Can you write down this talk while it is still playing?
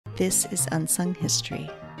This is Unsung History,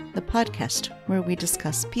 the podcast where we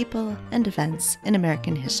discuss people and events in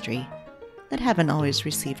American history that haven't always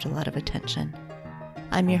received a lot of attention.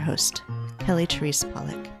 I'm your host, Kelly Therese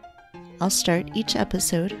Pollock. I'll start each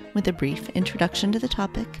episode with a brief introduction to the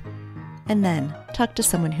topic, and then talk to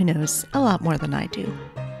someone who knows a lot more than I do.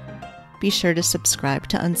 Be sure to subscribe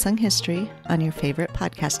to Unsung History on your favorite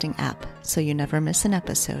podcasting app so you never miss an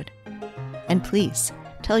episode. And please,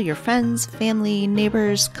 tell your friends, family,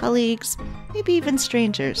 neighbors, colleagues, maybe even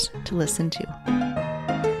strangers to listen to.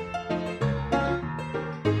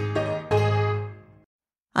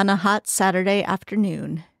 On a hot Saturday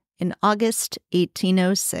afternoon in August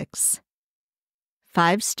 1806,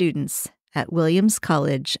 5 students at Williams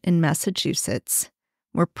College in Massachusetts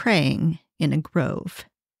were praying in a grove,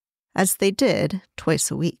 as they did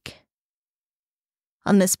twice a week.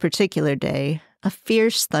 On this particular day, a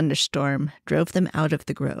fierce thunderstorm drove them out of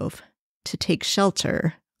the grove to take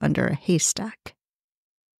shelter under a haystack.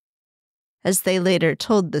 As they later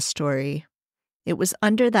told the story, it was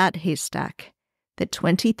under that haystack that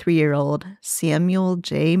 23-year-old Samuel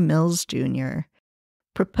J. Mills, Jr.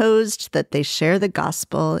 proposed that they share the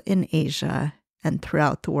gospel in Asia and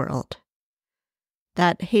throughout the world.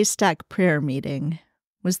 That haystack prayer meeting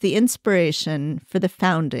was the inspiration for the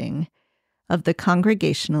founding of the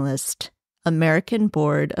Congregationalist American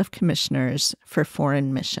Board of Commissioners for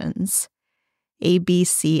Foreign Missions,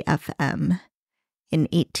 ABCFM, in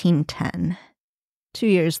 1810. 2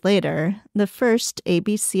 years later, the first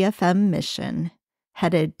ABCFM mission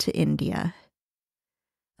headed to India.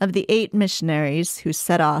 Of the 8 missionaries who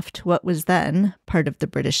set off to what was then part of the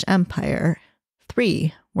British Empire,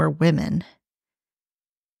 3 were women.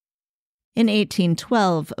 In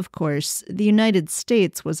 1812, of course, the United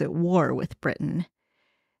States was at war with Britain,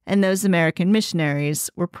 and those American missionaries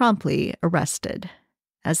were promptly arrested,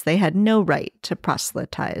 as they had no right to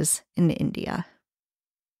proselytize in India.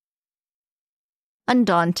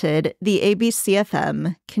 Undaunted, the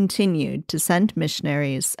ABCFM continued to send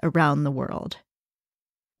missionaries around the world.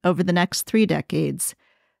 Over the next 3 decades,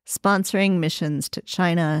 sponsoring missions to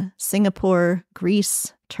China, Singapore,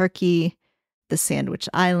 Greece, Turkey, the Sandwich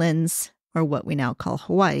Islands, or what we now call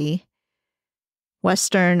Hawaii,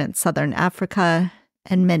 Western and Southern Africa,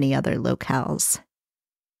 and many other locales.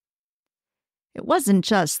 It wasn't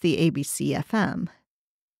just the ABCFM.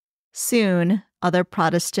 Soon, other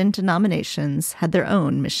Protestant denominations had their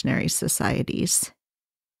own missionary societies.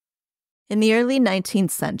 In the early 19th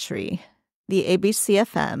century, the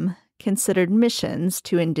ABCFM considered missions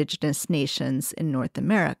to indigenous nations in North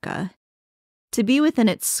America to be within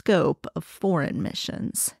its scope of foreign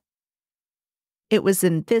missions. It was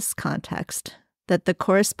in this context that the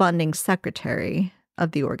corresponding secretary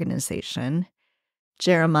of the organization,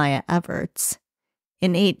 Jeremiah Everts,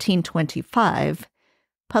 in 1825,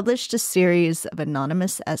 published a series of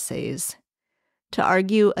anonymous essays to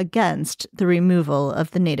argue against the removal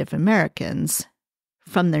of the Native Americans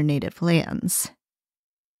from their native lands.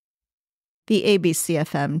 The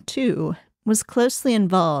ABCFM, too, was closely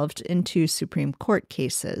involved in 2 Supreme Court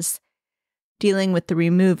cases dealing with the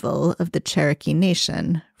removal of the Cherokee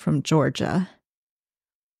Nation from Georgia.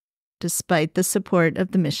 Despite the support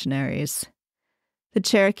of the missionaries, the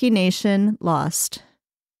Cherokee Nation lost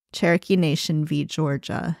Cherokee Nation v.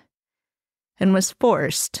 Georgia and was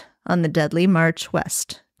forced on the deadly march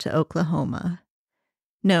west to Oklahoma,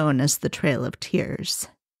 known as the Trail of Tears.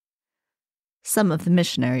 Some of the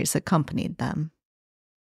missionaries accompanied them.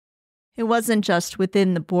 It wasn't just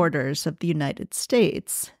within the borders of the United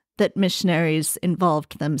States that missionaries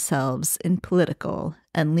involved themselves in political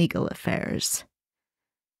and legal affairs.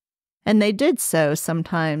 And they did so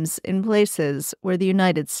sometimes in places where the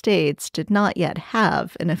United States did not yet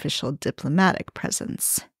have an official diplomatic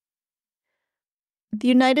presence. The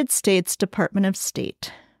United States Department of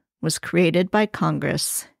State was created by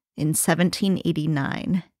Congress in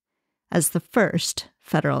 1789 as the first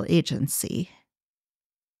federal agency.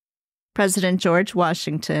 President George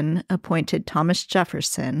Washington appointed Thomas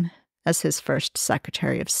Jefferson as his first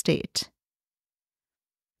Secretary of State.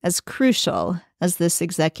 As crucial as this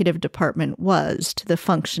executive department was to the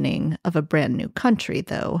functioning of a brand new country,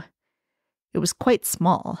 though, it was quite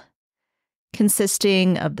small,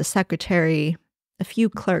 consisting of the secretary, a few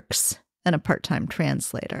clerks, and a part-time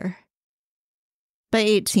translator. By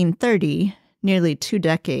 1830, nearly 2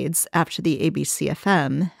 decades after the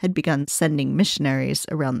ABCFM had begun sending missionaries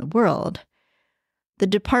around the world, the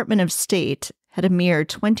Department of State had a mere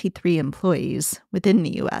 23 employees within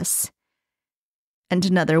the U.S., and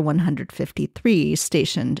another 153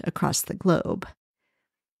 stationed across the globe,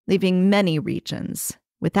 leaving many regions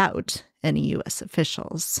without any U.S.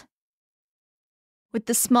 officials. With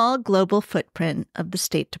the small global footprint of the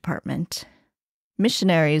State Department,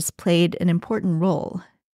 missionaries played an important role,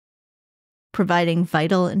 providing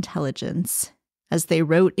vital intelligence as they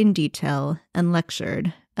wrote in detail and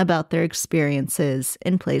lectured about their experiences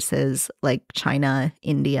in places like China,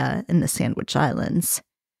 India, and the Sandwich Islands.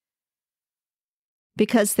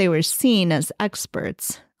 Because they were seen as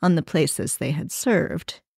experts on the places they had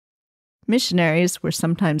served, missionaries were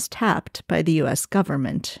sometimes tapped by the U.S.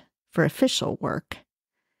 government for official work,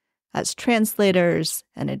 as translators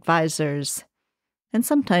and advisors, and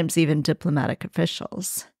sometimes even diplomatic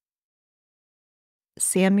officials.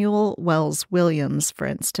 Samuel Wells Williams, for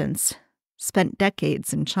instance, spent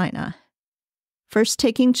decades in China, first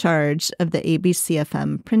taking charge of the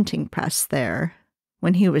ABCFM printing press there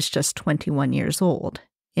when he was just 21 years old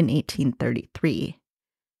in 1833.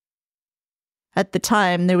 At the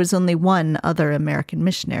time, there was only one other American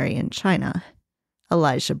missionary in China,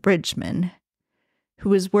 Elijah Bridgman, who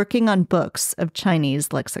was working on books of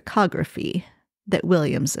Chinese lexicography that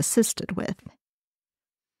Williams assisted with.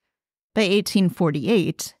 By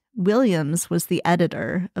 1848, Williams was the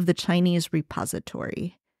editor of the Chinese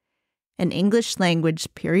Repository, an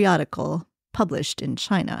English-language periodical published in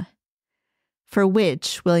China, for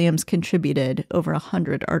which Williams contributed over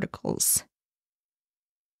 100 articles.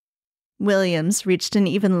 Williams reached an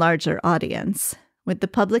even larger audience with the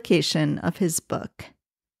publication of his book,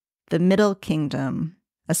 The Middle Kingdom,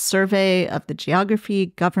 a survey of the geography,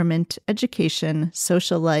 government, education,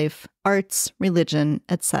 social life, arts, religion,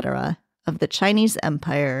 etc. of the Chinese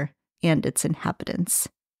Empire and its inhabitants,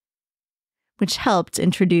 which helped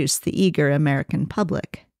introduce the eager American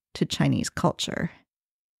public to Chinese culture.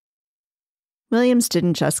 Williams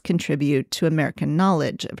didn't just contribute to American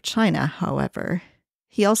knowledge of China, however.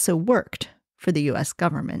 He also worked for the U.S.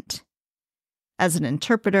 government. As an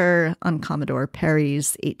interpreter on Commodore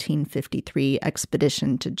Perry's 1853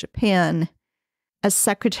 expedition to Japan, as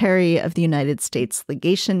Secretary of the United States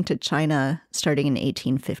Legation to China starting in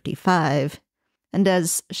 1855, and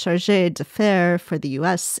as Chargé d'Affaires for the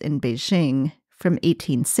U.S. in Beijing from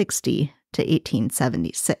 1860 to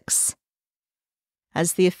 1876.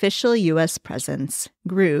 As the official U.S. presence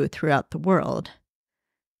grew throughout the world,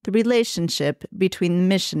 the relationship between the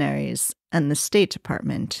missionaries and the State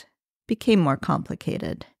Department became more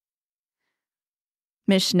complicated.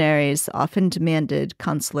 Missionaries often demanded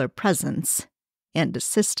consular presence and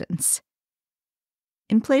assistance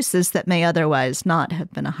in places that may otherwise not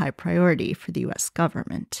have been a high priority for the U.S.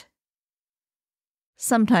 government.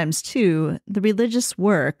 Sometimes, too, the religious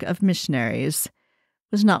work of missionaries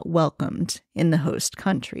was not welcomed in the host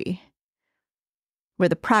country, where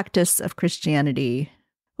the practice of Christianity,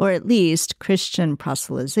 or at least Christian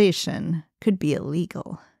proselytization, could be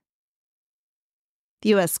illegal. The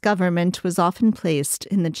U.S. government was often placed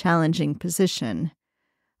in the challenging position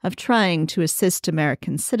of trying to assist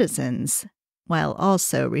American citizens while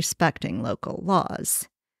also respecting local laws,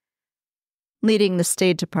 leading the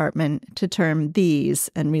State Department to term these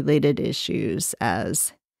and related issues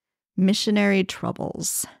as missionary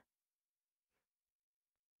troubles.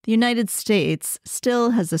 The United States still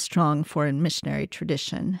has a strong foreign missionary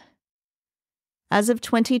tradition. As of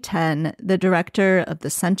 2010, the director of the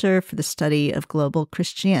Center for the Study of Global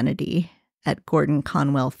Christianity at Gordon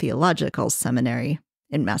Conwell Theological Seminary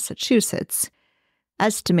in Massachusetts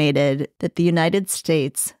estimated that the United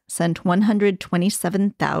States sent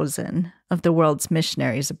 127,000 of the world's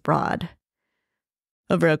missionaries abroad,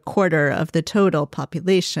 over a quarter of the total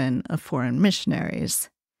population of foreign missionaries,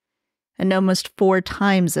 and almost 4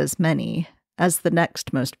 times as many as the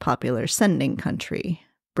next most popular sending country,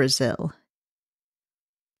 Brazil.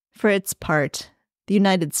 For its part, the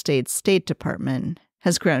United States State Department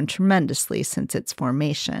has grown tremendously since its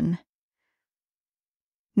formation,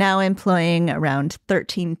 now employing around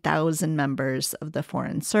 13,000 members of the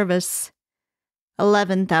Foreign Service,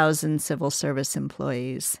 11,000 civil service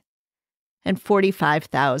employees, and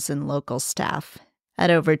 45,000 local staff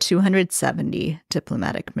at over 270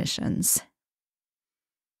 diplomatic missions.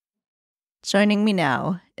 Joining me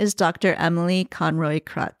now is Dr. Emily Conroy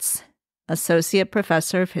Krutz, Associate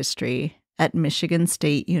Professor of History at Michigan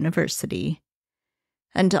State University,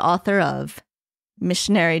 and author of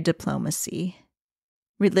Missionary Diplomacy: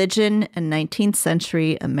 Religion and 19th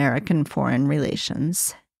Century American Foreign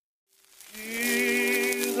Relations.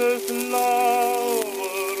 Jesus, lover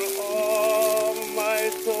of my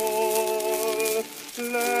soul,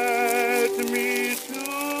 let me to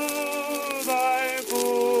thy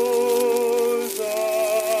bosom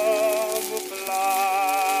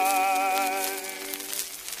fly,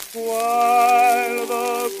 while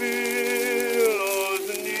the billows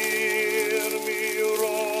near me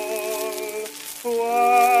roll,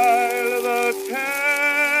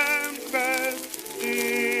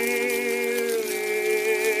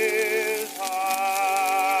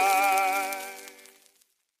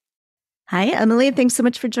 Hi, Emily. Thanks so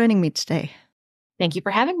much for joining me today. Thank you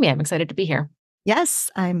for having me. I'm excited to be here.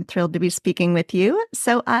 Yes, I'm thrilled to be speaking with you.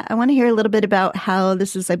 So I want to hear a little bit about how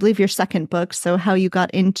this is, I believe, your second book. So how you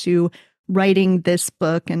got into writing this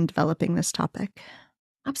book and developing this topic.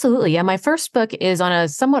 Absolutely. Yeah, my first book is on a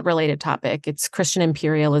somewhat related topic. It's Christian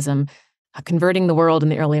imperialism, converting the world in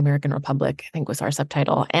the early American Republic, I think was our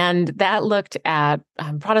subtitle. And that looked at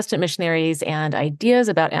Protestant missionaries and ideas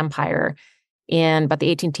about empire in about the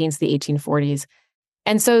 18 teens to the 1840s.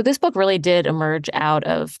 And so this book really did emerge out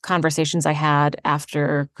of conversations I had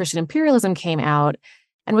after Christian imperialism came out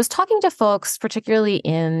and was talking to folks, particularly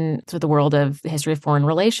in sort of the world of the history of foreign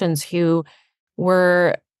relations, who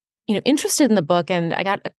were interested in the book. And I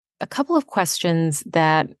got a couple of questions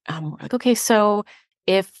that were like, okay, so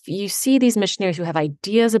if you see these missionaries who have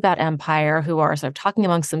ideas about empire, who are sort of talking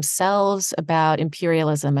amongst themselves about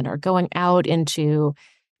imperialism and are going out into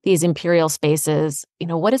these imperial spaces,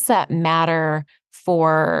 what does that matter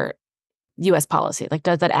for U.S. policy? Like,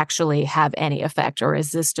 does that actually have any effect? Or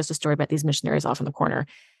is this just a story about these missionaries off in the corner?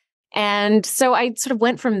 And so I sort of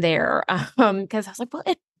went from there because I was like, well,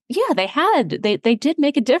 they did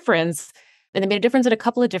make a difference. And they made a difference in a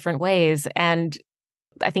couple of different ways. And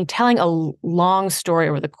I think telling a long story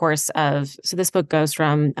over the course of, so this book goes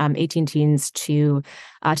from 18 teens to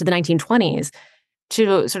the 1920s,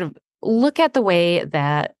 to sort of look at the way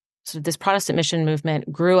that sort of this Protestant mission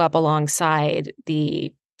movement grew up alongside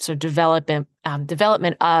the sort of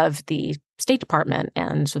development of the State Department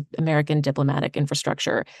and sort of American diplomatic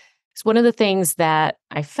infrastructure. So one of the things that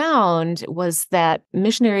I found was that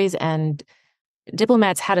missionaries and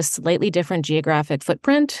diplomats had a slightly different geographic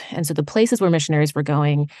footprint. And so the places where missionaries were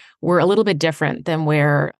going were a little bit different than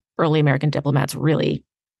where early American diplomats really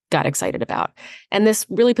got excited about. And this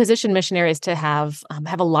really positioned missionaries to have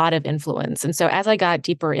a lot of influence. And so as I got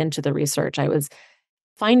deeper into the research, I was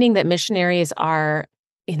finding that missionaries are,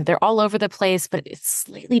 they're all over the place, but it's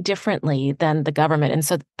slightly differently than the government. And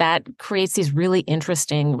so that creates these really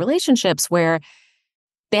interesting relationships where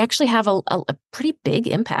they actually have a pretty big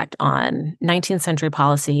impact on 19th century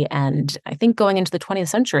policy. And I think going into the 20th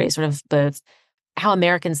century, sort of how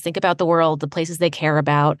Americans think about the world, the places they care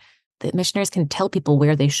about, the missionaries can tell people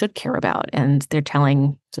where they should care about. And they're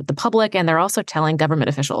telling the public, and they're also telling government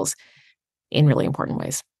officials in really important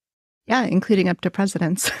ways. Yeah, including up to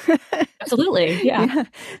presidents. Absolutely. Yeah.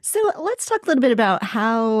 So let's talk a little bit about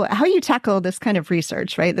how you tackle this kind of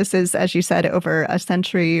research, right? This is, as you said, over a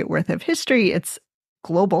century worth of history. It's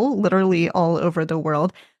global, literally all over the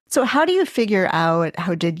world. So how did you figure out,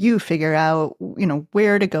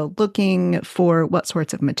 where to go looking for what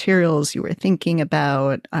sorts of materials you were thinking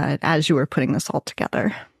about as you were putting this all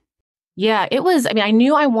together? Yeah, I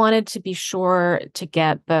knew I wanted to be sure to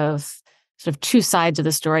get both sort of two sides of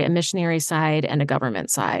the story, a missionary side and a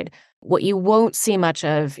government side. What you won't see much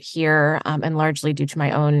of here, and largely due to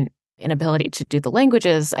my own inability to do the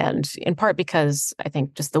languages, and in part because I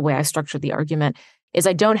think just the way I structured the argument, is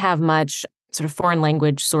I don't have much sort of foreign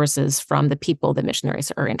language sources from the people that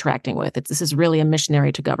missionaries are interacting with. This is really a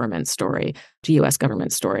missionary to government story, to U.S.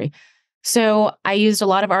 government story. So I used a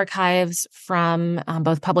lot of archives from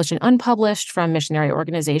both published and unpublished from missionary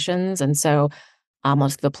organizations. And so I'll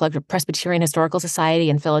just give a plug for Presbyterian Historical Society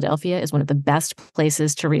in Philadelphia is one of the best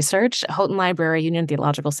places to research. Houghton Library, Union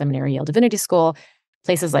Theological Seminary, Yale Divinity School,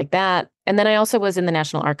 places like that. And then I also was in the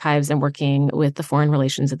National Archives and working with the Foreign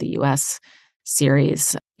Relations of the U.S.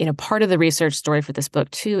 series. Part of the research story for this book,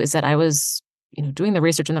 too, is that I was, doing the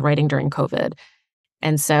research and the writing during COVID.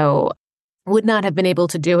 And so would not have been able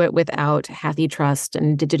to do it without HathiTrust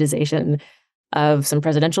and digitization of some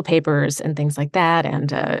presidential papers and things like that.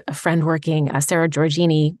 And a friend working, Sarah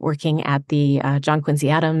Giorgini, working at the John Quincy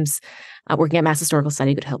Adams, working at Mass Historical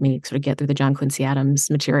Study, could help me sort of get through the John Quincy Adams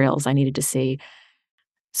materials I needed to see.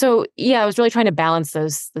 So yeah, I was really trying to balance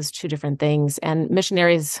those two different things. And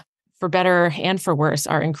missionaries, for better and for worse,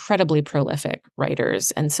 are incredibly prolific writers.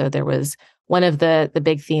 And so there was one of the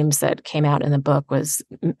big themes that came out in the book was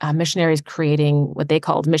missionaries creating what they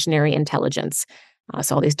called missionary intelligence.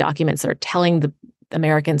 So all these documents that are telling the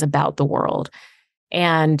Americans about the world.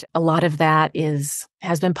 And a lot of that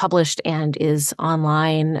has been published and is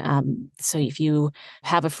online. So if you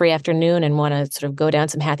have a free afternoon and want to sort of go down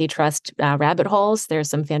some HathiTrust rabbit holes, there's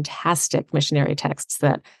some fantastic missionary texts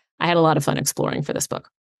that I had a lot of fun exploring for this book.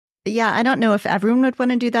 Yeah, I don't know if everyone would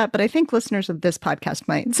want to do that, but I think listeners of this podcast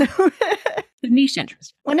might. So the niche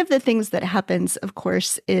interest. One of the things that happens, of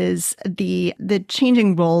course, is the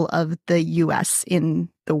changing role of the U.S. in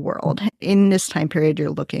the world. In this time period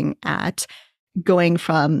you're looking at, going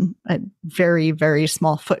from a very, very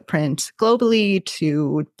small footprint globally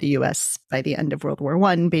to the US by the end of World War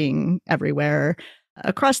I being everywhere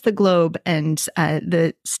across the globe, and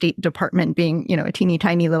the State Department being, a teeny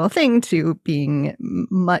tiny little thing to being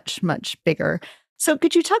much, much bigger. So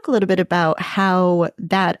could you talk a little bit about how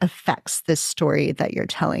that affects this story that you're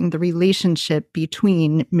telling, the relationship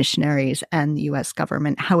between missionaries and the U.S.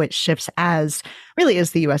 government, how it shifts as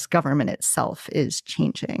the U.S. government itself is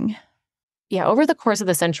changing? Yeah, over the course of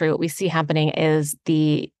the century, what we see happening is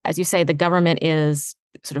as you say, the government is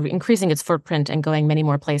sort of increasing its footprint and going many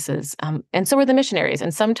more places. And so are the missionaries.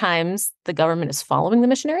 And sometimes the government is following the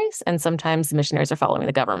missionaries, and sometimes the missionaries are following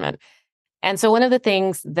the government. And so one of the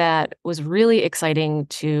things that was really exciting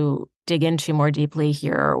to dig into more deeply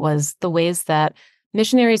here was the ways that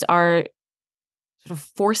missionaries are sort of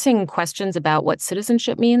forcing questions about what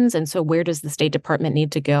citizenship means. And so where does the State Department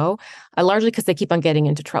need to go? Largely because they keep on getting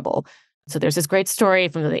into trouble. So there's this great story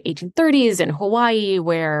from the 1830s in Hawaii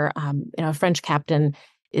where a French captain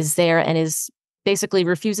is there and basically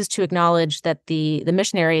refuses to acknowledge that the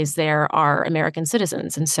missionaries there are American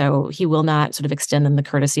citizens. And so he will not sort of extend them the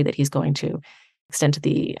courtesy that he's going to extend to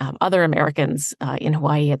the other Americans in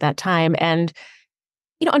Hawaii at that time. And,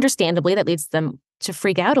 understandably, that leads them to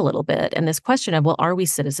freak out a little bit. And this question of, well, are we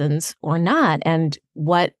citizens or not? And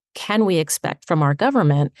what can we expect from our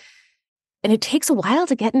government? And it takes a while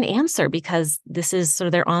to get an answer because this is sort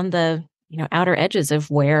of, they're on the outer edges of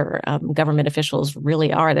where government officials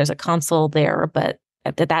really are. There's a consul there, but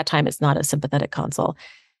at that time, it's not a sympathetic consul.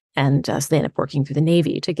 And so they end up working through the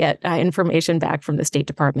Navy to get information back from the State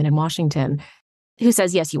Department in Washington, who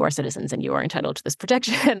says, yes, you are citizens and you are entitled to this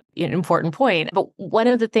protection. An important point. But one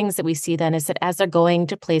of the things that we see then is that as they're going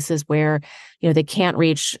to places where, they can't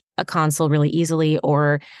reach a consul really easily,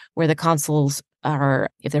 or where the consuls are,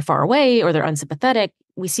 if they're far away or they're unsympathetic,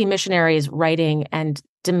 we see missionaries writing and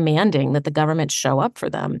demanding that the government show up for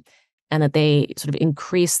them and that they sort of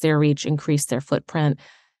increase their reach, increase their footprint.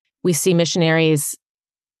 We see missionaries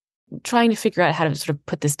trying to figure out how to sort of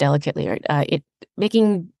put this delicately, right?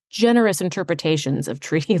 Making generous interpretations of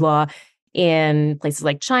treaty law in places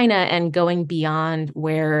like China and going beyond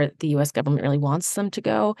where the U.S. government really wants them to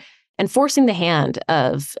go, and forcing the hand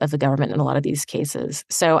of the government in a lot of these cases.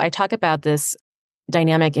 So I talk about this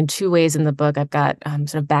dynamic in two ways in the book. I've got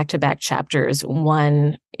sort of back-to-back chapters.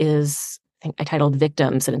 One is, I think I titled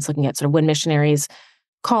Victims, and it's looking at sort of when missionaries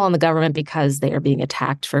call on the government because they are being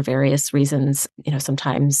attacked for various reasons.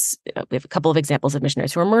 Sometimes we have a couple of examples of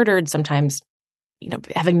missionaries who are murdered, sometimes,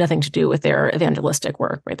 having nothing to do with their evangelistic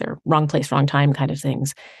work, right? They're wrong place, wrong time kind of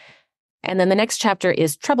things. And then the next chapter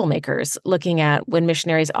is troublemakers, looking at when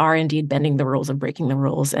missionaries are indeed bending the rules and breaking the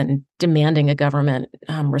rules and demanding a government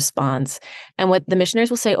response. And what the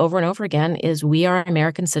missionaries will say over and over again is, we are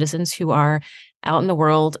American citizens who are out in the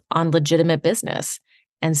world on legitimate business.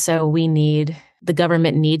 And so the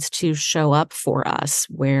government needs to show up for us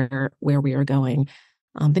where we are going.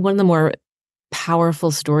 I think one of the more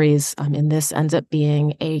powerful stories in this ends up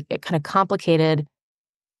being a kind of complicated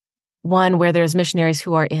one where there's missionaries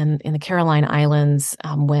who are in the Caroline Islands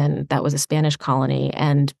when that was a Spanish colony.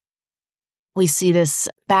 And we see this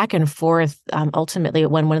back and forth ultimately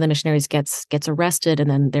when one of the missionaries gets arrested, and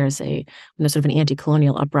then there's sort of an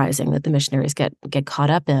anti-colonial uprising that the missionaries get caught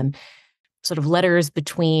up in. Sort of letters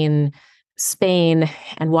between Spain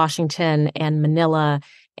and Washington and Manila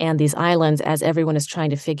and these islands as everyone is trying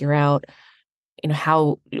to figure out,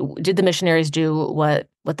 how did the missionaries do what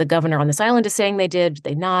the governor on this island is saying they did? Did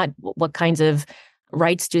they not? What kinds of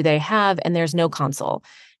rights do they have? And there's no consul.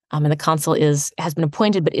 And the consul has been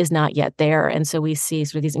appointed but is not yet there. And so we see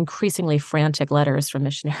sort of these increasingly frantic letters from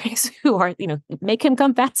missionaries who are, make him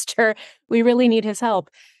come faster. We really need his help.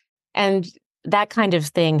 And that kind of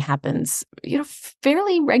thing happens,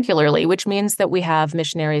 fairly regularly, which means that we have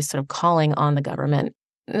missionaries sort of calling on the government.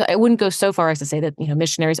 I wouldn't go so far as to say that,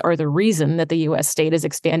 missionaries are the reason that the U.S. state is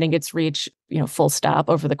expanding its reach, full stop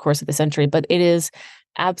over the course of the century. But it is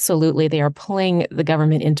absolutely, they are pulling the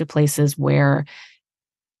government into places where,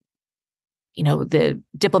 the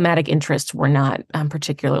diplomatic interests were not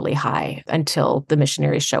particularly high until the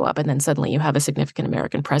missionaries show up. And then suddenly you have a significant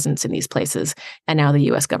American presence in these places. And now the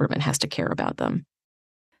U.S. government has to care about them.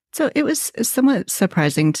 So it was somewhat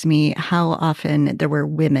surprising to me how often there were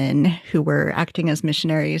women who were acting as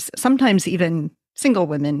missionaries, sometimes even single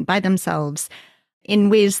women by themselves, in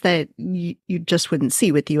ways that you just wouldn't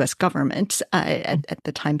see with the U.S. government at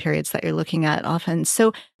the time periods that you're looking at often.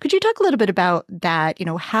 So could you talk a little bit about that,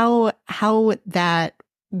 how that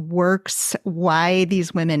works, why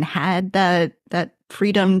these women had that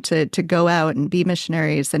freedom to go out and be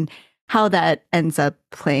missionaries, and how that ends up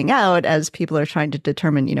playing out as people are trying to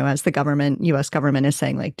determine, as the government, U.S. government is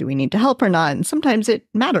saying, like, do we need to help or not? And sometimes it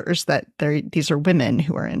matters that these are women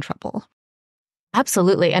who are in trouble.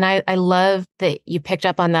 Absolutely. And I love that you picked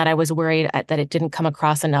up on that. I was worried that it didn't come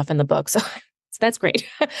across enough in the book. So that's great.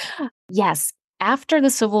 Yes. After the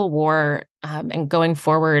Civil War and going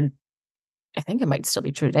forward, I think it might still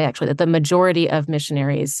be true today, actually, that the majority of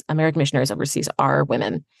missionaries, American missionaries overseas, are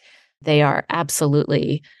women. They are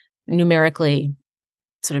absolutely numerically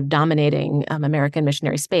sort of dominating American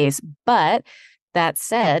missionary space. But that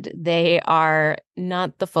said, they are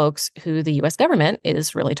not the folks who the U.S. government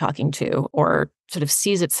is really talking to or sort of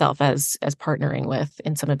sees itself as partnering with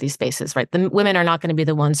in some of these spaces, right? The women are not going to be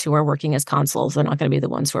the ones who are working as consuls. They're not going to be the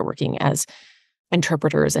ones who are working as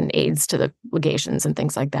interpreters and aides to the legations and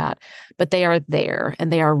things like that. But they are there,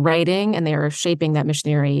 and they are writing, and they are shaping that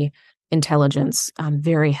missionary intelligence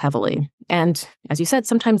very heavily. And as you said,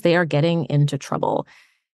 sometimes they are getting into trouble.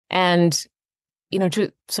 And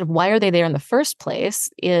to sort of why are they there in the first place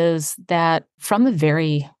is that from the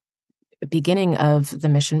very beginning of the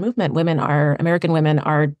mission movement, American women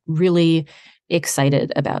are really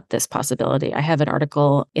excited about this possibility. I have an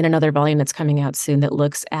article in another volume that's coming out soon that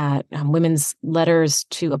looks at women's letters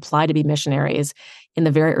to apply to be missionaries in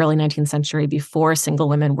the very early 19th century before single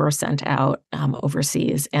women were sent out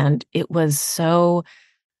overseas. And it was so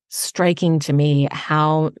striking to me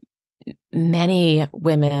how many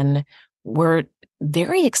women were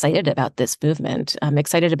very excited about this movement.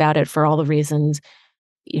 Excited about it for all the reasons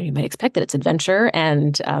you might expect, that it's adventure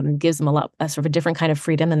and gives them a sort of a different kind of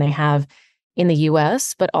freedom than they have in the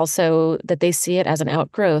U.S., but also that they see it as an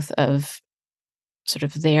outgrowth of sort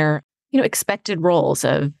of their expected roles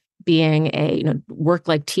of being a work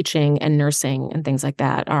like teaching and nursing and things like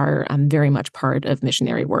that are very much part of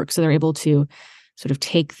missionary work. So they're able to sort of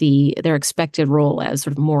take their expected role as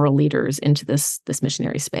sort of moral leaders into this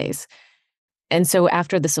missionary space. And so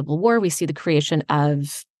after the Civil War, we see the creation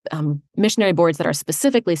of missionary boards that are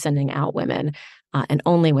specifically sending out women and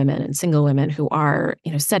only women and single women who are,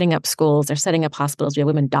 setting up schools. They're setting up hospitals. We have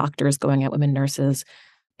women doctors going out, women nurses.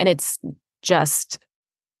 And it's just,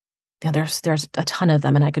 there's a ton of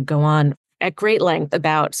them. And I could go on at great length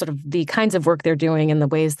about sort of the kinds of work they're doing and the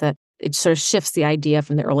ways that it sort of shifts the idea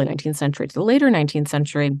from the early 19th century to the later 19th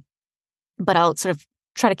century. But I'll sort of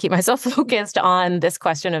try to keep myself focused on this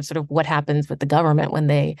question of sort of what happens with the government when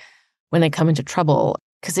they come into trouble.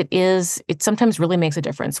 Because it sometimes really makes a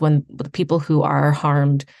difference when the people who are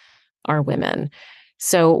harmed are women.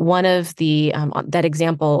 So one of that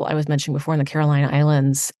example I was mentioning before in the Carolina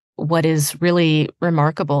Islands, what is really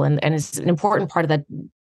remarkable and is an important part of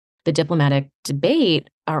the diplomatic debate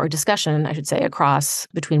or discussion, I should say, across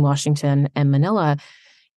between Washington and Manila,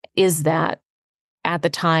 is that at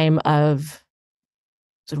the time of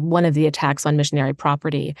sort of one of the attacks on missionary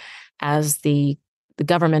property, as the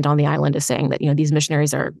government on the island is saying that, these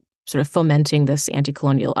missionaries are sort of fomenting this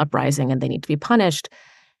anti-colonial uprising and they need to be punished,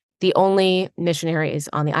 the only missionaries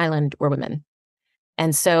on the island were women.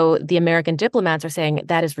 And so the American diplomats are saying,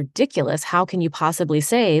 that is ridiculous. How can you possibly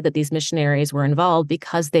say that these missionaries were involved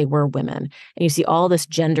because they were women? And you see all this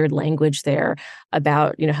gendered language there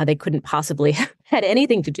about, how they couldn't possibly have had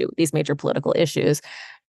anything to do with these major political issues.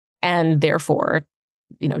 And therefore,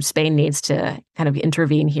 Spain needs to kind of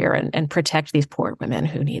intervene here and protect these poor women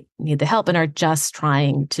who need the help and are just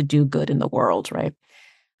trying to do good in the world, right?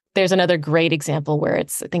 There's another great example where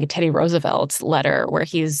it's, I think, a Teddy Roosevelt's letter where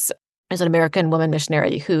there's an American woman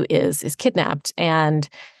missionary who is kidnapped and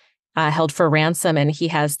held for ransom. And he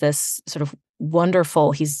has this sort of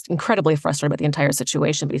he's incredibly frustrated about the entire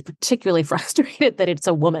situation, but he's particularly frustrated that it's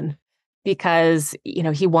a woman because,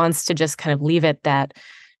 he wants to just kind of leave it that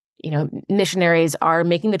missionaries are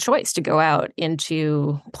making the choice to go out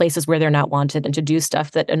into places where they're not wanted and to do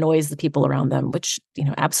stuff that annoys the people around them, which,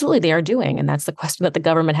 absolutely they are doing. And that's the question that the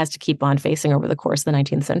government has to keep on facing over the course of the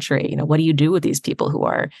 19th century. What do you do with these people who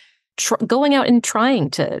are going out and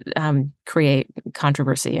trying to create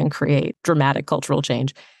controversy and create dramatic cultural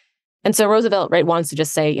change? And so Roosevelt, right, wants to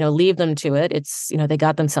just say, leave them to it. It's, they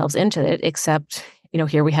got themselves into it, except,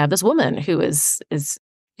 here we have this woman who is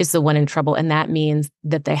the one in trouble. And that means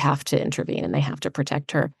that they have to intervene and they have to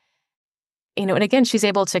protect her. And again, she's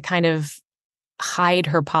able to kind of hide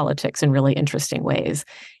her politics in really interesting ways.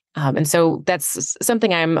 And so that's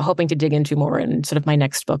something I'm hoping to dig into more in sort of my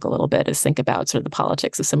next book a little bit, is think about sort of the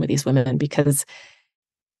politics of some of these women, because,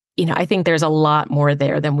 I think there's a lot more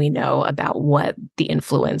there than we know about what the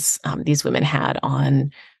influence these women had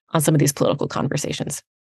on some of these political conversations.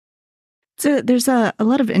 So there's a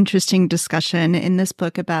lot of interesting discussion in this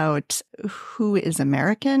book about who is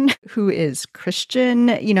American, who is Christian.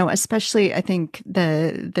 Especially I think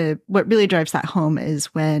the what really drives that home is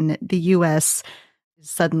when the U.S.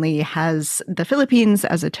 suddenly has the Philippines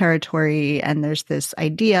as a territory, and there's this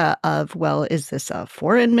idea of, well, is this a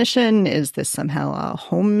foreign mission? Is this somehow a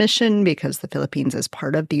home mission because the Philippines is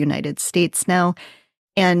part of the United States now?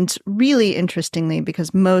 And really interestingly,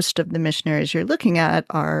 because most of the missionaries you're looking at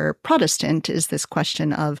are Protestant, is this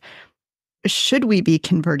question of, should we be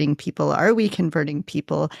converting people? Are we converting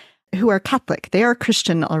people who are Catholic? They are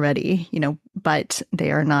Christian already, but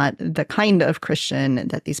they are not the kind of Christian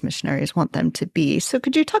that these missionaries want them to be. So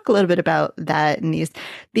could you talk a little bit about that and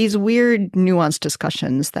these weird, nuanced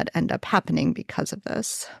discussions that end up happening because of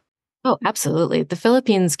this? Oh, absolutely. The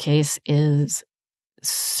Philippines case is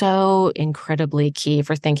so incredibly key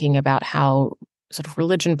for thinking about how sort of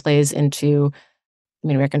religion plays into,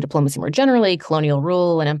 American diplomacy more generally, colonial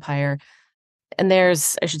rule and empire. And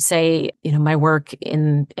there's, I should say, my work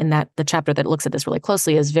in that the chapter that looks at this really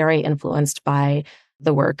closely is very influenced by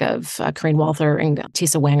the work of Corinne Walther and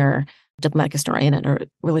Tisa Wenger, diplomatic historian and a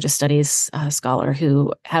religious studies scholar,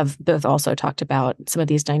 who have both also talked about some of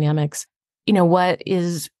these dynamics.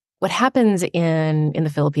 What happens in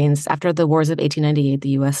the Philippines after the wars of 1898, the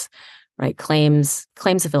U.S. claims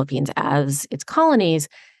the Philippines as its colonies,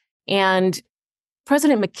 and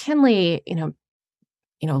President McKinley,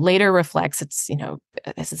 later reflects this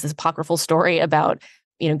is this apocryphal story about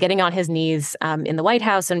getting on his knees in the White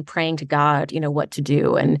House and praying to God what to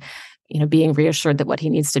do, and being reassured that what he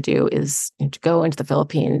needs to do is to go into the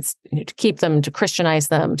Philippines, to keep them, to Christianize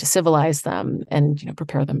them, to civilize them, and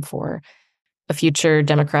prepare them for a future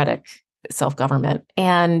democratic self-government.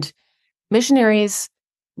 And missionaries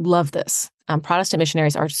love this. Protestant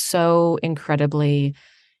missionaries are so incredibly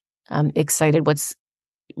excited. What's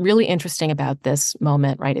really interesting about this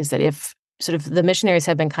moment, is that if sort of the missionaries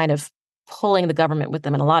have been kind of pulling the government with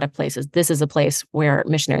them in a lot of places, this is a place where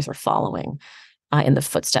missionaries are following in the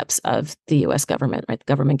footsteps of the U.S. government, The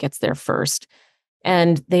government gets there first.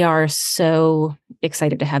 And they are so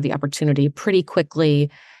excited to have the opportunity pretty quickly.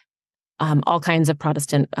 All kinds of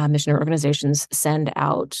Protestant missionary organizations send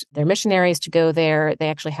out their missionaries to go there. They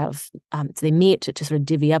actually have, so they meet to sort of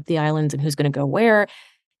divvy up the islands and who's going to go where.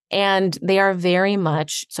 And they are very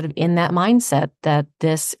much sort of in that mindset that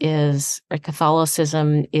this is,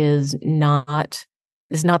 Catholicism is not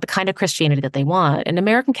the kind of Christianity that they want. And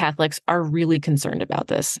American Catholics are really concerned about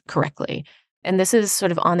this correctly. And this is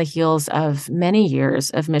sort of on the heels of many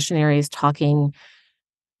years of missionaries talking,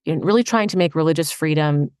 really trying to make religious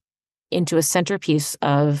freedom into a centerpiece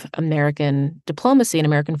of American diplomacy and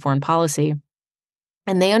American foreign policy.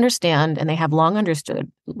 And they understand, and they have long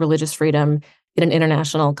understood, religious freedom in an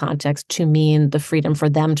international context to mean the freedom for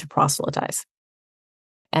them to proselytize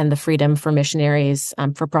and the freedom for missionaries,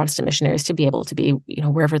 for Protestant missionaries to be able to be,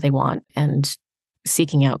 wherever they want and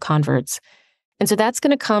seeking out converts. And so that's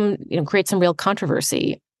going to create some real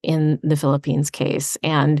controversy in the Philippines case.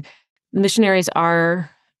 And missionaries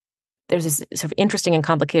there's this sort of interesting and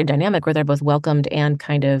complicated dynamic where they're both welcomed and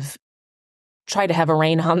kind of try to have a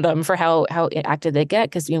rein on them for how active they get.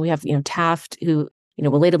 Because, we have, Taft, who,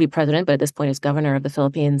 will later be president, but at this point is governor of the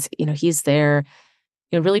Philippines. He's there,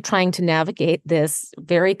 really trying to navigate this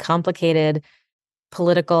very complicated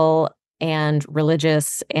political and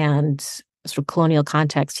religious and sort of colonial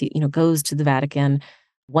context. He, goes to the Vatican.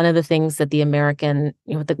 One of the things that the American,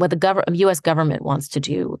 what the U.S. government wants to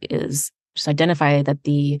do is just identify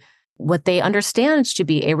that what they understand to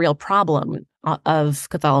be a real problem of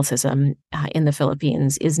Catholicism in the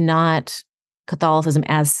Philippines is not Catholicism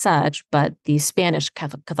as such, but the Spanish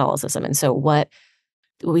Catholicism. And so what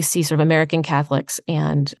we see sort of American Catholics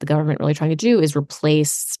and the government really trying to do is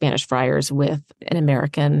replace Spanish friars with an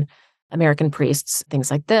American priests, things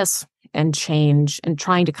like this, and change and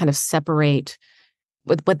trying to kind of separate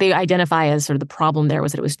what they identify as sort of the problem there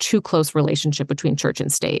was that it was too close relationship between church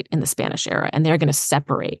and state in the Spanish era, and they're going to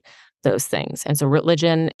separate those things. And so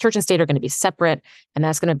religion, church and state are going to be separate, and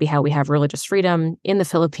that's going to be how we have religious freedom in the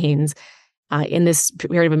Philippines in this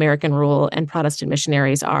period of American rule, and Protestant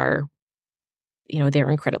missionaries are, they're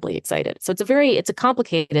incredibly excited. So it's a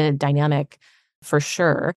complicated dynamic for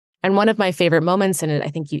sure. And one of my favorite moments in it, I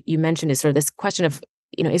think you mentioned, is sort of this question of,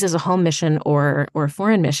 is this a home mission or a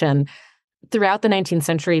foreign mission? Throughout the 19th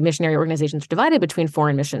century, missionary organizations were divided between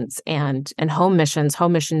foreign missions and home missions.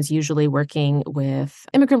 Home missions usually working with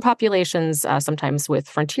immigrant populations, sometimes with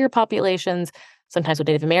frontier populations, sometimes with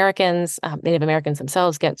Native Americans. Native Americans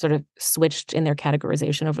themselves get sort of switched in their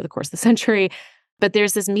categorization over the course of the century. But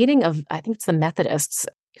there's this meeting of, I think it's the Methodists,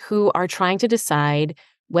 who are trying to decide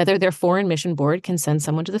whether their foreign mission board can send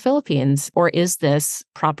someone to the Philippines, or is this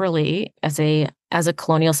properly as a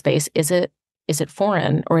colonial space? Is it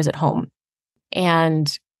foreign or is it home?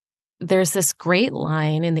 And there's this great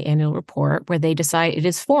line in the annual report where they decide it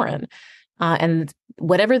is foreign. And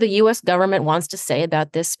whatever the U.S. government wants to say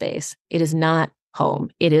about this space, it is not home.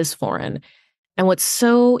 It is foreign. And what's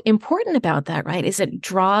so important about that, right, is it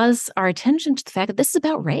draws our attention to the fact that this is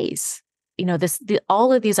about race.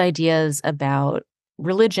 All of these ideas about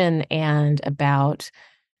religion and about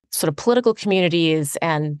sort of political communities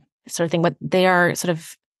and sort of thing, but they are sort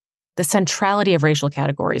of the centrality of racial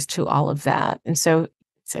categories to all of that. And so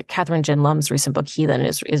Catherine Jin Lum's recent book, Heathen,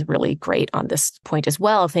 is really great on this point as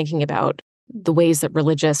well, thinking about the ways that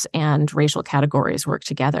religious and racial categories work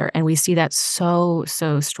together. And we see that so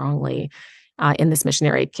strongly in this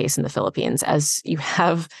missionary case in the Philippines, as you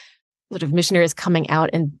have sort of missionaries coming out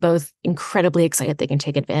and both incredibly excited they can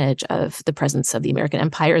take advantage of the presence of the American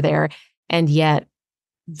empire there, and yet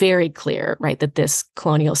very clear, right, that this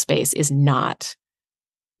colonial space is not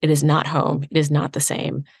home. It is not the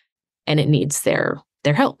same. And it needs their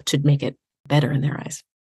help to make it better in their eyes.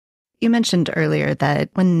 You mentioned earlier that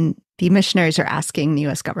when the missionaries are asking the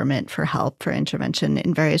U.S. government for help, for intervention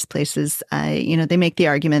in various places, they make the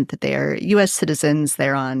argument that they are U.S. citizens.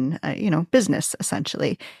 They're on, business,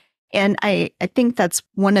 essentially. And I think that's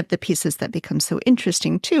one of the pieces that becomes so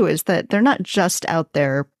interesting, too, is that they're not just out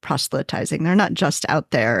there proselytizing. They're not just out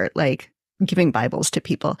there, like, giving Bibles to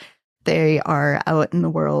people. They are out in the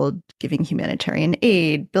world giving humanitarian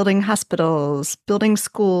aid, building hospitals, building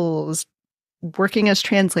schools, working as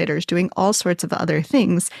translators, doing all sorts of other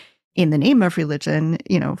things in the name of religion,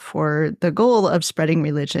 for the goal of spreading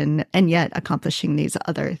religion and yet accomplishing these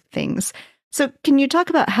other things. So can you talk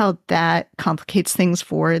about how that complicates things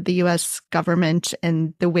for the U.S. government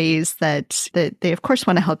and the ways that they, of course,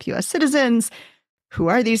 want to help U.S. citizens? Who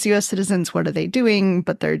are these U.S. citizens? What are they doing?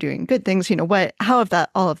 But they're doing good things. How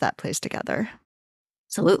all of that plays together?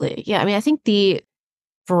 Absolutely. Yeah. I mean, I think the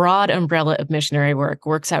broad umbrella of missionary work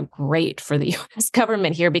works out great for the U.S.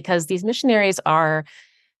 government here, because these missionaries are,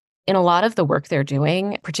 in a lot of the work they're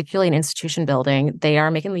doing, particularly in institution building, they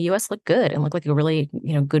are making the U.S. look good and look like a really,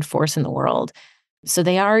 good force in the world. So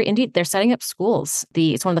they are indeed, they're setting up schools.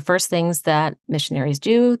 It's one of the first things that missionaries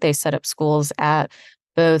do. They set up schools at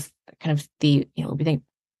both kind of we think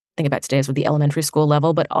about today as with the elementary school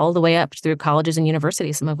level, but all the way up through colleges and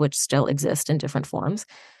universities, some of which still exist in different forms.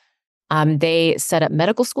 They set up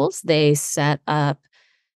medical schools. They set up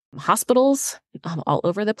hospitals all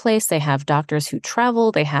over the place. They have doctors who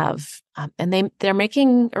travel. They have, and they're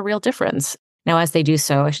making a real difference. Now, as they do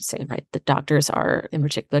so, I should say, right, the doctors are, in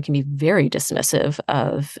particular, can be very dismissive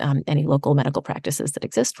of any local medical practices that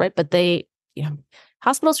exist, right? But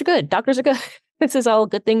hospitals are good. Doctors are good. This is all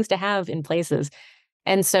good things to have in places.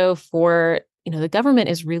 And so for, the government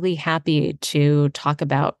is really happy to talk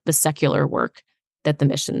about the secular work that the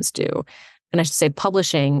missions do. And I should say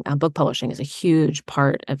publishing, book publishing is a huge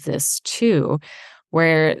part of this too,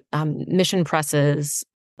 where mission presses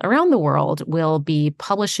around the world will be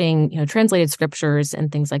publishing, translated scriptures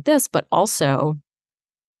and things like this, but also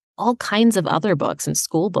all kinds of other books and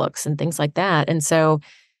school books and things like that. And so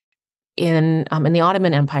in the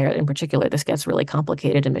Ottoman Empire in particular, this gets really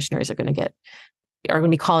complicated, and missionaries are going to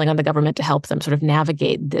be calling on the government to help them sort of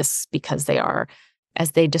navigate this, because they are,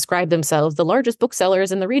 as they describe themselves, the largest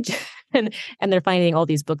booksellers in the region. and they're finding all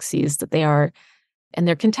these book seized that they are, and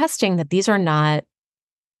they're contesting that these are not,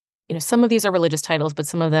 some of these are religious titles, but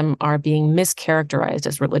some of them are being mischaracterized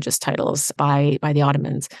as religious titles by the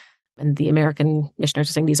Ottomans. And the American missionaries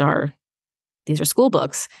are saying these are school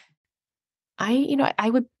books. I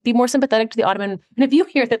would be more sympathetic to the Ottoman point of view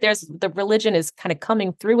here, that the religion is kind of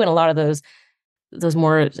coming through in a lot of those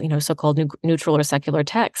more, so-called neutral or secular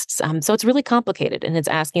texts. So it's really complicated, and it's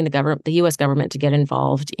asking the U.S. government to get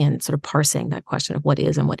involved in sort of parsing that question of what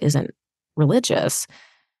is and what isn't religious.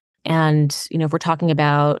 And, if we're talking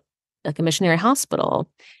about like a missionary hospital,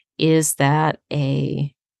 is that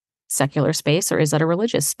a secular space or is that a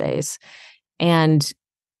religious space? And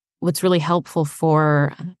what's really helpful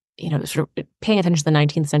for, sort of paying attention to the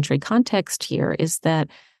 19th century context here is that,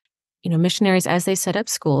 missionaries, as they set up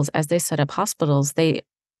schools, as they set up hospitals, they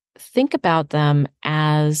think about them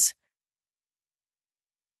as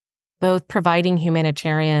both providing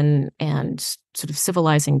humanitarian and sort of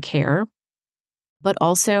civilizing care, but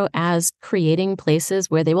also as creating places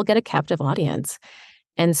where they will get a captive audience.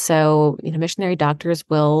 And so, missionary doctors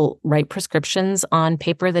will write prescriptions on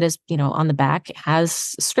paper that is, on the back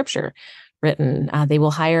has scripture written. They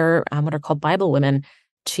will hire what are called Bible women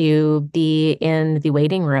to be in the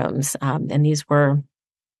waiting rooms. And these were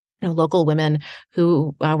local women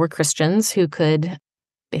who were Christians who could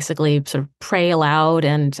basically sort of pray aloud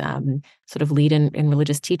and sort of lead in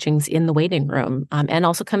religious teachings in the waiting room, and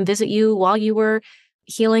also come visit you while you were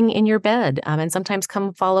healing in your bed, and sometimes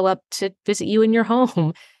come follow up to visit you in your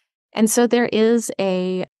home. And so there's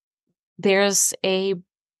a,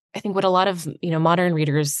 I think what a lot of, modern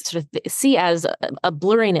readers sort of see as a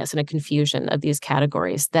blurriness and a confusion of these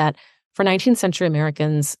categories that for 19th century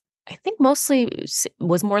Americans, I think mostly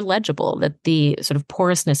was more legible, that the sort of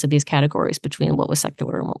porousness of these categories between what was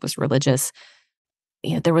secular and what was religious,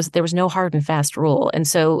 there was no hard and fast rule. And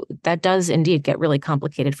so that does indeed get really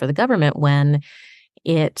complicated for the government when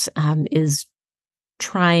it is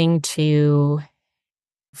trying to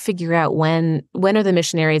figure out when are the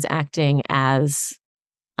missionaries acting as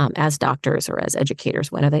doctors or as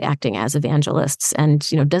educators? When are they acting as evangelists? And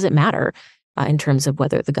does it matter in terms of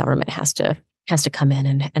whether the government has to come in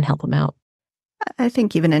and help them out? I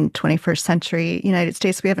think even in 21st century United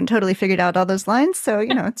States, we haven't totally figured out all those lines. So,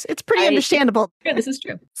 it's pretty understandable. Yeah, this is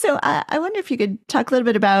true. So I wonder if you could talk a little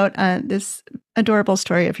bit about this adorable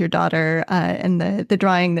story of your daughter and the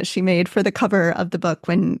drawing that she made for the cover of the book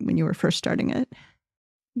when you were first starting it.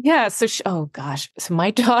 Yeah. So, So my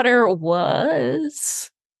daughter was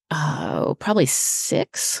probably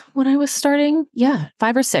 6 when I was starting. Yeah,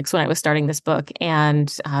 5 or 6 when I was starting this book.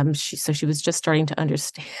 And she was just starting to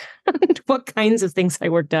understand what kinds of things I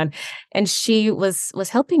worked on. And she was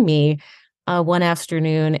helping me one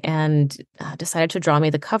afternoon and decided to draw me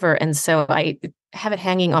the cover. And so I have it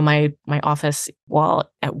hanging on my office wall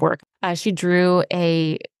at work. She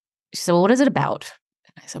said, well, what is it about?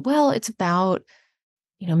 And I said, well, it's about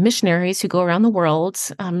missionaries who go around the world,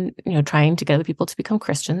 trying to get other people to become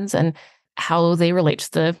Christians and how they relate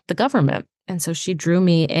to the government. And so she drew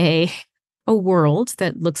me a world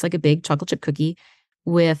that looks like a big chocolate chip cookie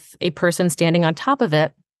with a person standing on top of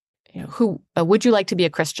it, who would you like to be a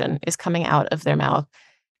Christian is coming out of their mouth.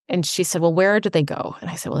 And she said, well, where do they go? And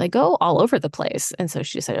I said, well, they go all over the place. And so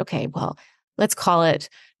she said, okay, well, let's call it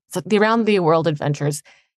the Around the World Adventures.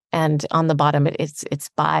 And on the bottom, it's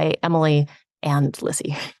by Emily and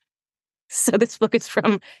Lizzie. So this book is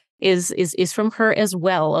from her as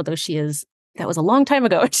well, although that was a long time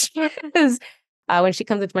ago. When she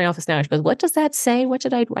comes into my office now, she goes, what does that say? What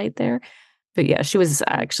did I write there? But yeah, she was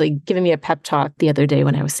actually giving me a pep talk the other day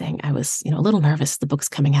when I was saying I was, a little nervous. The book's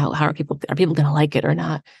coming out. Are people going to like it or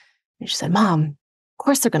not? And she said, Mom, of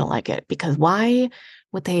course they're going to like it, because why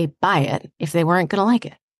would they buy it if they weren't going to like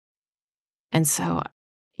it? And so,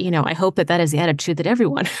 I hope that is the attitude that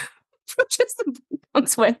everyone approaches the book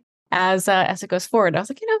comes with as it goes forward. I was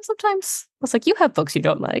like, sometimes I was like, you have books you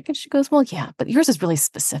don't like. And she goes, well, yeah, but yours is really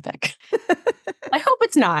specific. I hope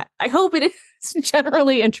it's not. I hope it is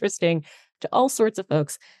generally interesting to all sorts of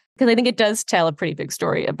folks, because I think it does tell a pretty big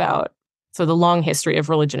story about the long history of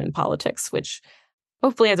religion and politics, which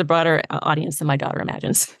hopefully has a broader audience than my daughter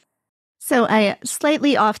imagines. So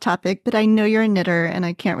slightly off topic, but I know you're a knitter and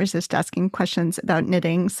I can't resist asking questions about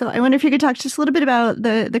knitting. So I wonder if you could talk just a little bit about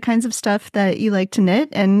the kinds of stuff that you like to knit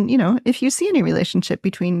and, if you see any relationship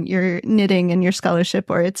between your knitting and your scholarship,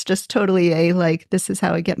 or it's just totally this is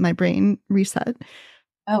how I get my brain reset.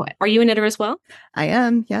 Oh, are you a knitter as well? I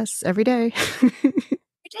am. Yes. Every day. Every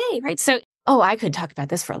day, right? So, I could talk about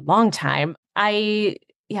this for a long time. I've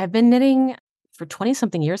been knitting for 20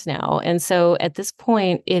 something years now. And so at this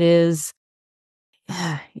point it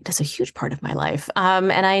does a huge part of my life.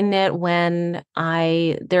 And I knit when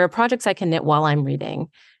there are projects I can knit while I'm reading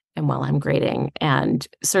and while I'm grading, and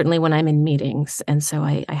certainly when I'm in meetings. And so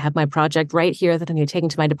I have my project right here that I'm going to take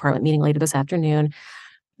into my department meeting later this afternoon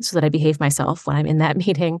so that I behave myself when I'm in that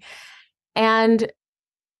meeting. And,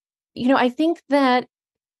 I think that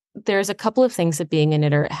there's a couple of things that being a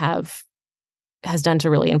knitter has done to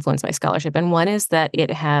really influence my scholarship. And one is that it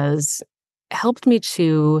has helped me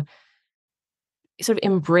to sort of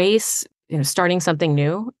embrace, starting something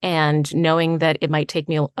new and knowing that it might take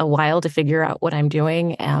me a while to figure out what I'm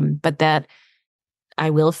doing, but that I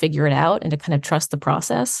will figure it out, and to kind of trust the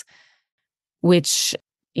process, which,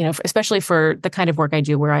 especially for the kind of work I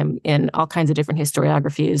do where I'm in all kinds of different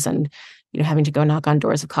historiographies and, having to go knock on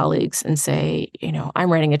doors of colleagues and say, I'm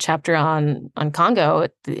writing a chapter on Congo,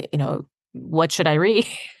 what should I read?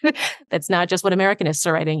 That's not just what Americanists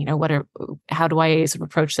are writing. How do I sort of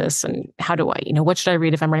approach this? And how do I, what should I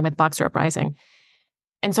read if I'm writing about the Boxer Uprising?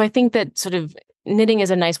 And so I think that sort of knitting is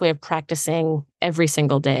a nice way of practicing every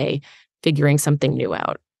single day, figuring something new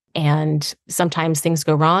out. And sometimes things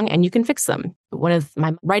go wrong and you can fix them. One of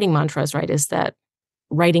my writing mantras, right, is that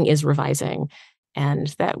writing is revising, and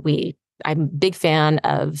that I'm a big fan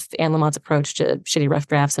of Anne Lamott's approach to shitty rough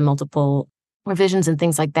drafts and multiple revisions and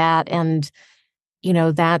things like that. And,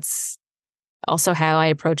 that's also how I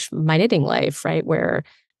approach my knitting life, right? Where,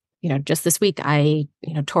 just this week I,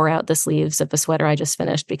 tore out the sleeves of a sweater I just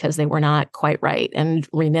finished because they were not quite right and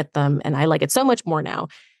reknit them. And I like it so much more now.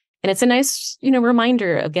 And it's a nice,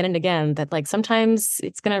 reminder again and again that like sometimes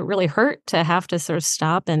it's going to really hurt to have to sort of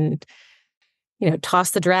stop and,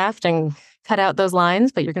 toss the draft and cut out those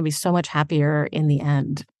lines, but you're going to be so much happier in the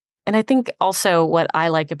end. And I think also what I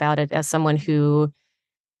like about it as someone who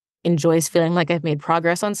enjoys feeling like I've made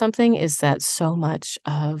progress on something is that so much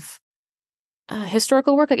of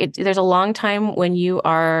historical work, there's a long time when you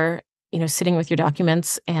are, sitting with your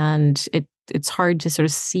documents and it's hard to sort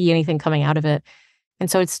of see anything coming out of it. And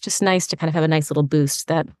so it's just nice to kind of have a nice little boost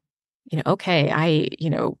that, okay, I,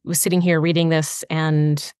 was sitting here reading this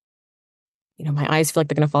and, my eyes feel like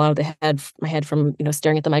they're going to fall out of my head from,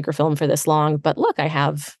 staring at the microfilm for this long. But look, I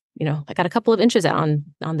have, I got a couple of inches out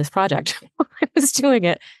on this project while I was doing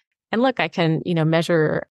it. And look, I can,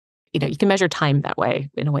 measure, you can measure time that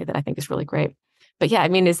way in a way that I think is really great. But yeah, I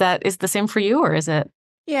mean, is the same for you or is it?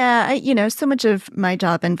 Yeah, so much of my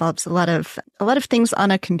job involves a lot of things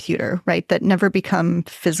on a computer, right, that never become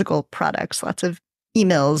physical products. Lots of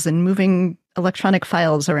emails and moving electronic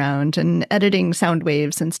files around and editing sound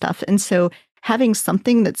waves and stuff. And so having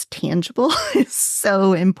something that's tangible is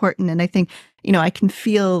so important. And I think, I can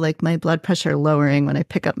feel like my blood pressure lowering when I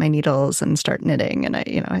pick up my needles and start knitting. And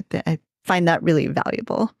I find that really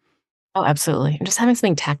valuable. Oh, absolutely. And just having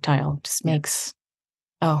something tactile just makes,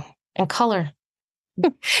 and color.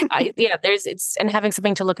 And having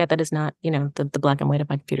something to look at that is not, the black and white of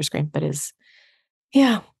my computer screen, but it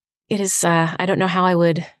is, I don't know how I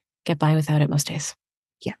would get by without it most days.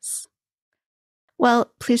 Yes.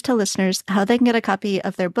 Well, please tell listeners how they can get a copy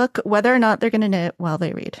of their book, whether or not they're going to knit while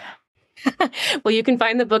they read. Well, you can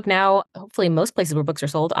find the book now, hopefully most places where books are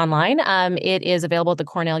sold online. It is available at the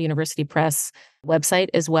Cornell University Press website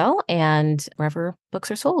as well, and wherever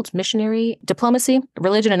books are sold. Missionary, Diplomacy,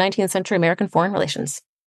 Religion in 19th Century American Foreign Relations.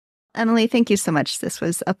 Emily, thank you so much. This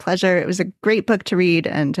was a pleasure. It was a great book to read,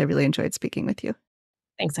 and I really enjoyed speaking with you.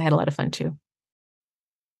 Thanks. I had a lot of fun too.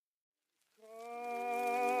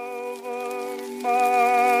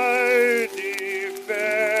 My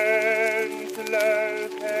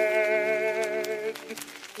defenseless head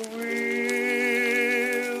with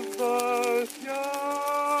the shadow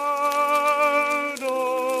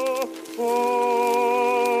of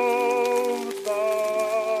thy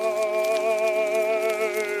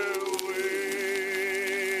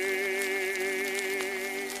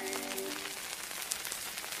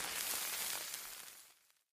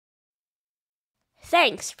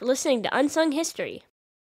Thanks for listening to Unsung History.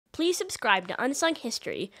 Please subscribe to Unsung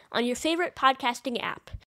History on your favorite podcasting app.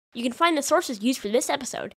 You can find the sources used for this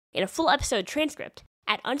episode and a full episode transcript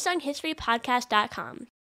at unsunghistorypodcast.com.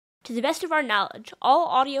 To the best of our knowledge, all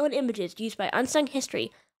audio and images used by Unsung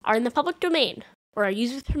History are in the public domain or are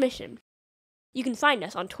used with permission. You can find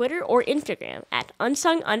us on Twitter or Instagram at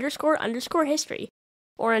unsung__history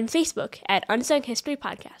or on Facebook at Unsung History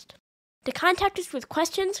Podcast. To contact us with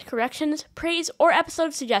questions, corrections, praise, or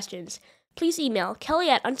episode suggestions, please email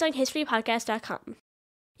kelly@unsunghistorypodcast.com.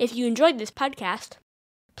 If you enjoyed this podcast,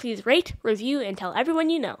 please rate, review, and tell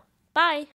everyone you know. Bye!